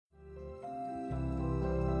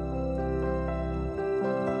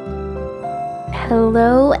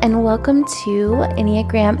Hello and welcome to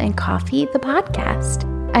Enneagram and Coffee, the podcast.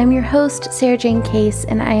 I'm your host, Sarah Jane Case,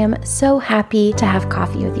 and I am so happy to have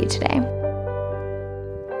coffee with you today.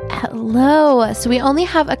 Hello. So we only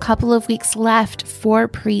have a couple of weeks left for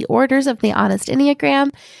pre-orders of The Honest Enneagram.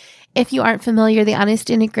 If you aren't familiar, The Honest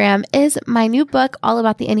Enneagram is my new book all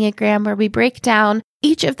about the Enneagram, where we break down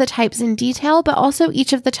each of the types in detail, but also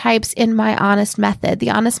each of the types in my honest method. The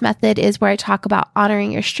honest method is where I talk about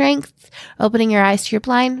honoring your strengths, opening your eyes to your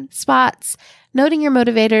blind spots, noting your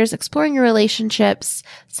motivators, exploring your relationships,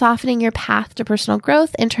 softening your path to personal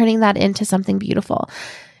growth, and turning that into something beautiful.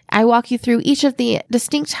 I walk you through each of the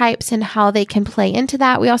distinct types and how they can play into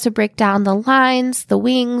that. We also break down the lines, the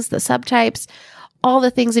wings, the subtypes, all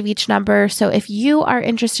the things of each number. So if you are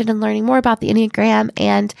interested in learning more about the Enneagram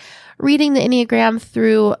and reading the Enneagram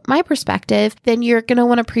through my perspective, then you're going to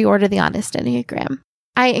want to pre-order The Honest Enneagram.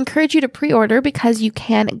 I encourage you to pre-order because you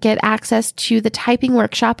can get access to the typing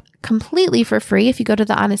workshop completely for free if you go to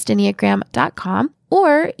thehonestenneagram.com,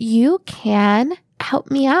 or you can help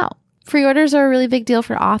me out. Pre-orders are a really big deal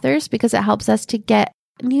for authors because it helps us to get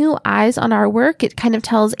new eyes on our work. It kind of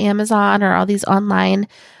tells Amazon or all these online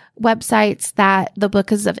websites that the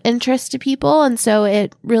book is of interest to people, and so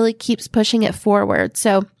it really keeps pushing it forward.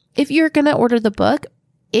 So if you're going to order the book,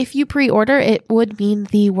 if you pre-order, it would mean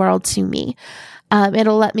the world to me.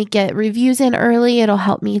 It'll let me get reviews in early. It'll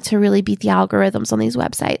help me to really beat the algorithms on these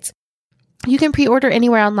websites. You can pre-order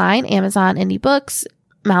anywhere online, Amazon, Indie Books,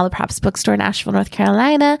 Malaprops Bookstore, Nashville, North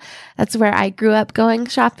Carolina. That's where I grew up going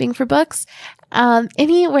shopping for books.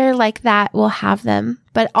 Anywhere like that will have them,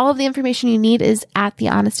 but all of the information you need is at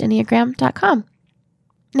thehonestenneagram.com.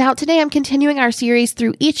 Now, today I'm continuing our series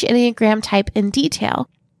through each Enneagram type in detail.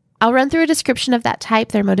 I'll run through a description of that type,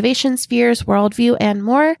 their motivation, spheres, worldview, and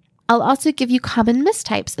more. I'll also give you common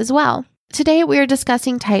mistypes as well. Today, we are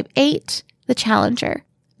discussing type 8, the challenger.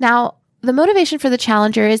 Now, the motivation for the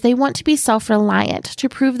challenger is they want to be self-reliant, to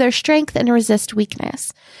prove their strength and resist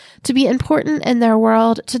weakness, to be important in their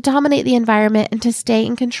world, to dominate the environment, and to stay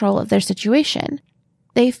in control of their situation.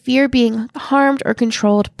 They fear being harmed or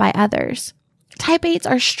controlled by others. Type 8s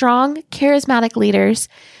are strong, charismatic leaders.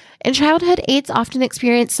 In childhood, 8s often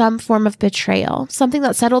experience some form of betrayal, something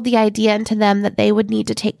that settled the idea into them that they would need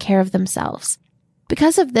to take care of themselves.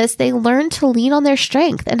 Because of this, they learn to lean on their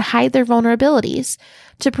strength and hide their vulnerabilities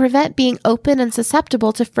to prevent being open and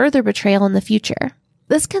susceptible to further betrayal in the future.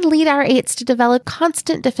 This can lead our 8s to develop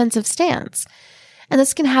constant defensive stance. And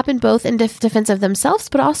this can happen both in defense of themselves,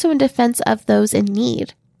 but also in defense of those in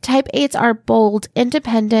need. Type 8s are bold,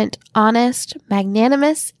 independent, honest,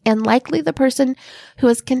 magnanimous, and likely the person who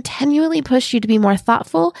has continually pushed you to be more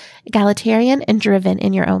thoughtful, egalitarian, and driven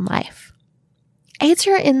in your own life. 8s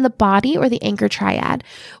are in the body or the anger triad,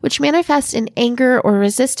 which manifests in anger or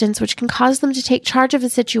resistance, which can cause them to take charge of a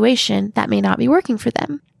situation that may not be working for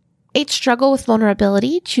them. 8s struggle with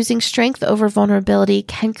vulnerability. Choosing strength over vulnerability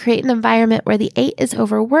can create an environment where the 8 is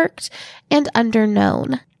overworked and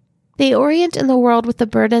underknown. They orient in the world with the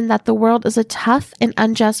burden that the world is a tough and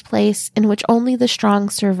unjust place in which only the strong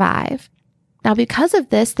survive. Now, because of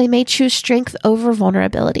this, they may choose strength over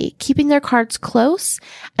vulnerability, keeping their cards close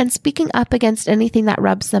and speaking up against anything that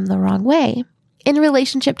rubs them the wrong way. In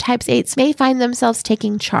relationship, types 8s may find themselves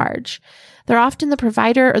taking charge. They're often the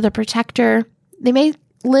provider or the protector. They may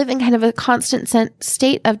live in kind of a constant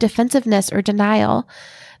state of defensiveness or denial.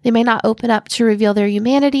 They may not open up to reveal their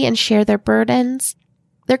humanity and share their burdens.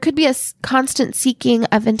 There could be a constant seeking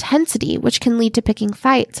of intensity, which can lead to picking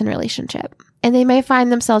fights in relationship. And they may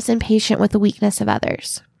find themselves impatient with the weakness of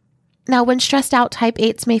others. Now, when stressed out, type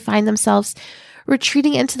 8s may find themselves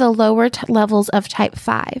retreating into the lower levels of type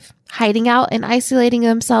 5, hiding out and isolating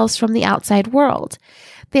themselves from the outside world.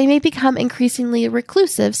 They may become increasingly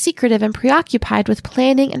reclusive, secretive, and preoccupied with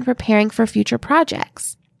planning and preparing for future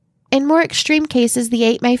projects. In more extreme cases, the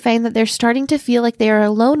 8 may find that they're starting to feel like they are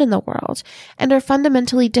alone in the world and are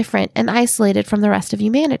fundamentally different and isolated from the rest of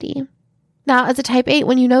humanity. Now, as a type 8,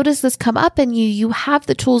 when you notice this come up in you, you have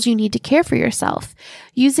the tools you need to care for yourself.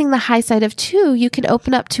 Using the high side of 2, you can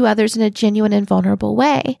open up to others in a genuine and vulnerable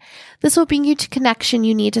way. This will bring you to connection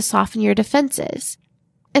you need to soften your defenses.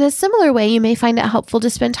 In a similar way, you may find it helpful to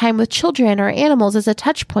spend time with children or animals as a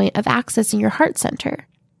touch point of accessing your heart center.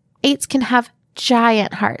 8s can have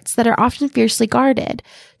giant hearts that are often fiercely guarded.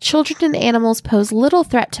 Children and animals pose little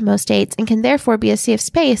threat to most 8s and can therefore be a safe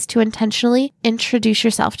space to intentionally introduce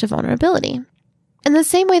yourself to vulnerability. In the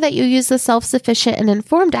same way that you use the self-sufficient and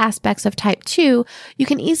informed aspects of type 2, you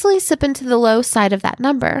can easily slip into the low side of that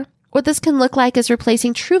number. What this can look like is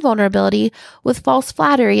replacing true vulnerability with false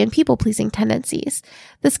flattery and people-pleasing tendencies.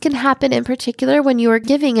 This can happen in particular when you are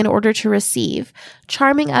giving in order to receive,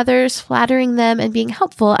 charming others, flattering them, and being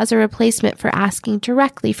helpful as a replacement for asking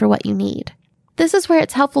directly for what you need. This is where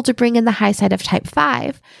it's helpful to bring in the high side of type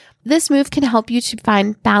 5. This move can help you to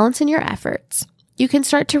find balance in your efforts. You can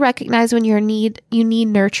start to recognize when you need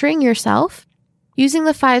nurturing yourself. Using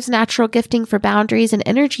the 5's natural gifting for boundaries and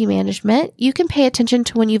energy management, you can pay attention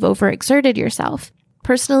to when you've overexerted yourself,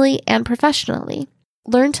 personally and professionally.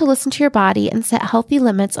 Learn to listen to your body and set healthy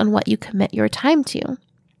limits on what you commit your time to.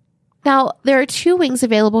 Now, there are 2 wings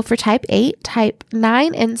available for type 8, type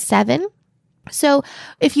 9 and 7. So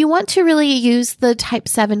if you want to really use the type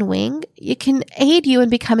 7 wing, it can aid you in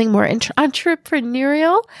becoming more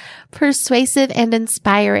entrepreneurial, persuasive, and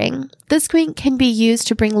inspiring. This wing can be used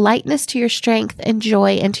to bring lightness to your strength and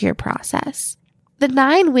joy into your process. The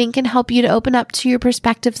 9 wing can help you to open up to your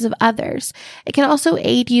perspectives of others. It can also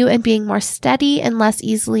aid you in being more steady and less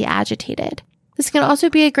easily agitated. This can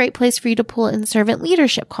also be a great place for you to pull in servant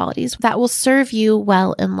leadership qualities that will serve you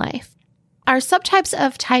well in life. Our subtypes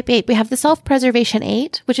of type 8, we have the self-preservation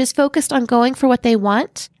 8, which is focused on going for what they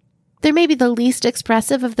want. They're maybe the least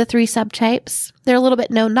expressive of the 3 subtypes. They're a little bit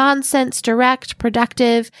no-nonsense, direct,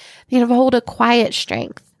 productive. They can hold a quiet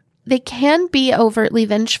strength. They can be overtly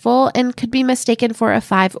vengeful and could be mistaken for a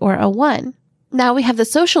 5 or a 1. Now we have the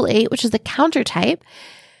social 8, which is the counter type.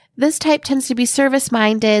 This type tends to be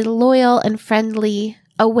service-minded, loyal, and friendly,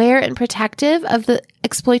 aware and protective of the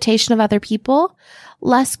exploitation of other people,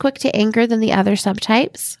 less quick to anger than the other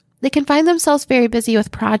subtypes. They can find themselves very busy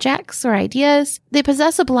with projects or ideas. They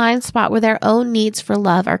possess a blind spot where their own needs for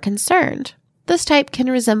love are concerned. This type can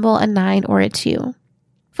resemble a 9 or a 2.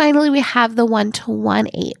 Finally, we have the 1-1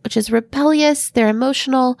 8, which is rebellious. They're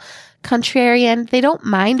emotional, contrarian. They don't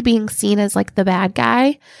mind being seen as like the bad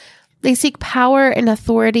guy. They seek power and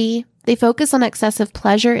authority. They focus on excessive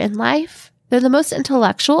pleasure in life. They're the most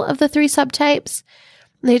intellectual of the 3 subtypes.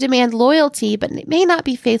 They demand loyalty, but may not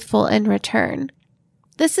be faithful in return.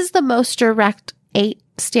 This is the most direct 8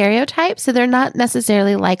 stereotype, so they're not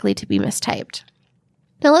necessarily likely to be mistyped.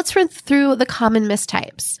 Now let's run through the common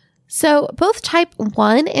mistypes. So both type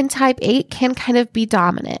 1 and type 8 can kind of be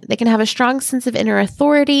dominant. They can have a strong sense of inner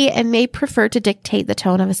authority and may prefer to dictate the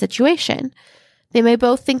tone of a situation. They may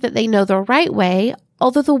both think that they know the right way,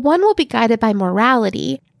 although the 1 will be guided by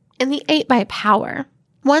morality and the 8 by power.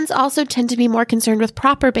 1s also tend to be more concerned with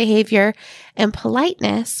proper behavior and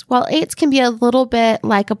politeness, while 8s can be a little bit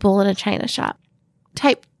like a bull in a china shop.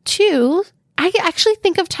 Type 2, I actually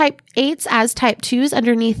think of type 8s as type 2s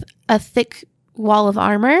underneath a thick wall of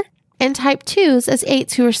armor, and type 2s as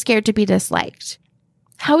 8s who are scared to be disliked.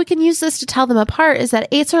 How we can use this to tell them apart is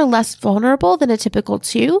that 8s are less vulnerable than a typical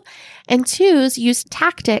 2, and 2s use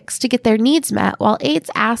tactics to get their needs met, while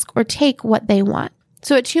 8s ask or take what they want.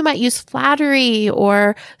 So a 2 might use flattery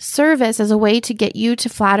or service as a way to get you to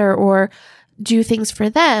flatter or do things for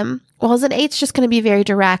them, while an 8's just going to be very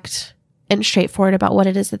direct and straightforward about what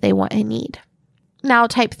it is that they want and need. Now,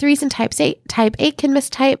 type 3s and type 8 can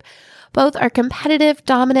mistype. Both are competitive,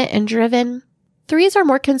 dominant, and driven. 3s are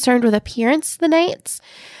more concerned with appearance than 8s.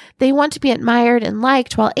 They want to be admired and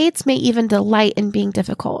liked, while 8s may even delight in being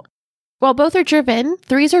difficult. While both are driven,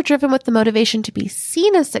 3s are driven with the motivation to be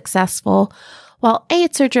seen as successful, while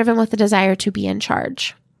 8s are driven with the desire to be in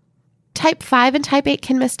charge. Type 5 and type 8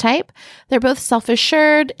 can mistype. They're both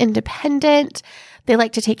self-assured, independent. They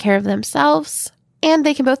like to take care of themselves, and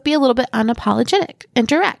they can both be a little bit unapologetic and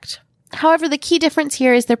direct. However, the key difference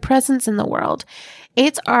here is their presence in the world.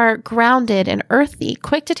 8s are grounded and earthy,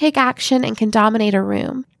 quick to take action, and can dominate a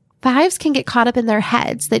room. 5s can get caught up in their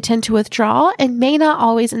heads. They tend to withdraw and may not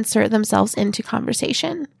always insert themselves into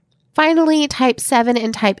conversation. Finally, type 7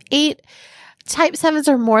 and type 8. Type 7s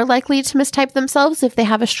are more likely to mistype themselves if they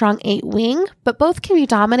have a strong 8 wing, but both can be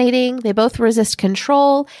dominating, they both resist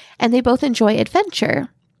control, and they both enjoy adventure.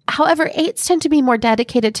 However, 8s tend to be more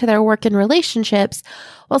dedicated to their work and relationships,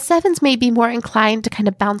 while 7s may be more inclined to kind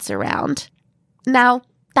of bounce around. Now,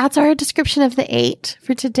 that's our description of the 8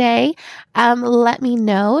 for today. Let me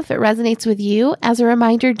know if it resonates with you. As a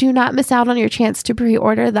reminder, do not miss out on your chance to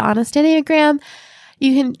pre-order the Honest Enneagram.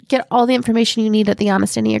 You can get all the information you need at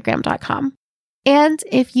thehonestenneagram.com. And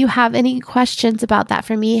if you have any questions about that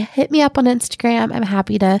for me, hit me up on Instagram. I'm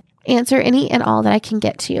happy to answer any and all that I can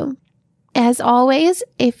get to. As always,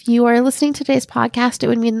 if you are listening to today's podcast, it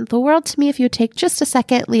would mean the world to me if you would take just a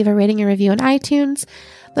second, leave a rating and review on iTunes.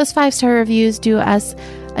 Those 5-star reviews do us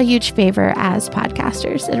a huge favor as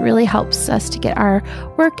podcasters. It really helps us to get our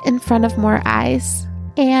work in front of more eyes.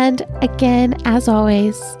 And again, as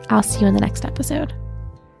always, I'll see you in the next episode.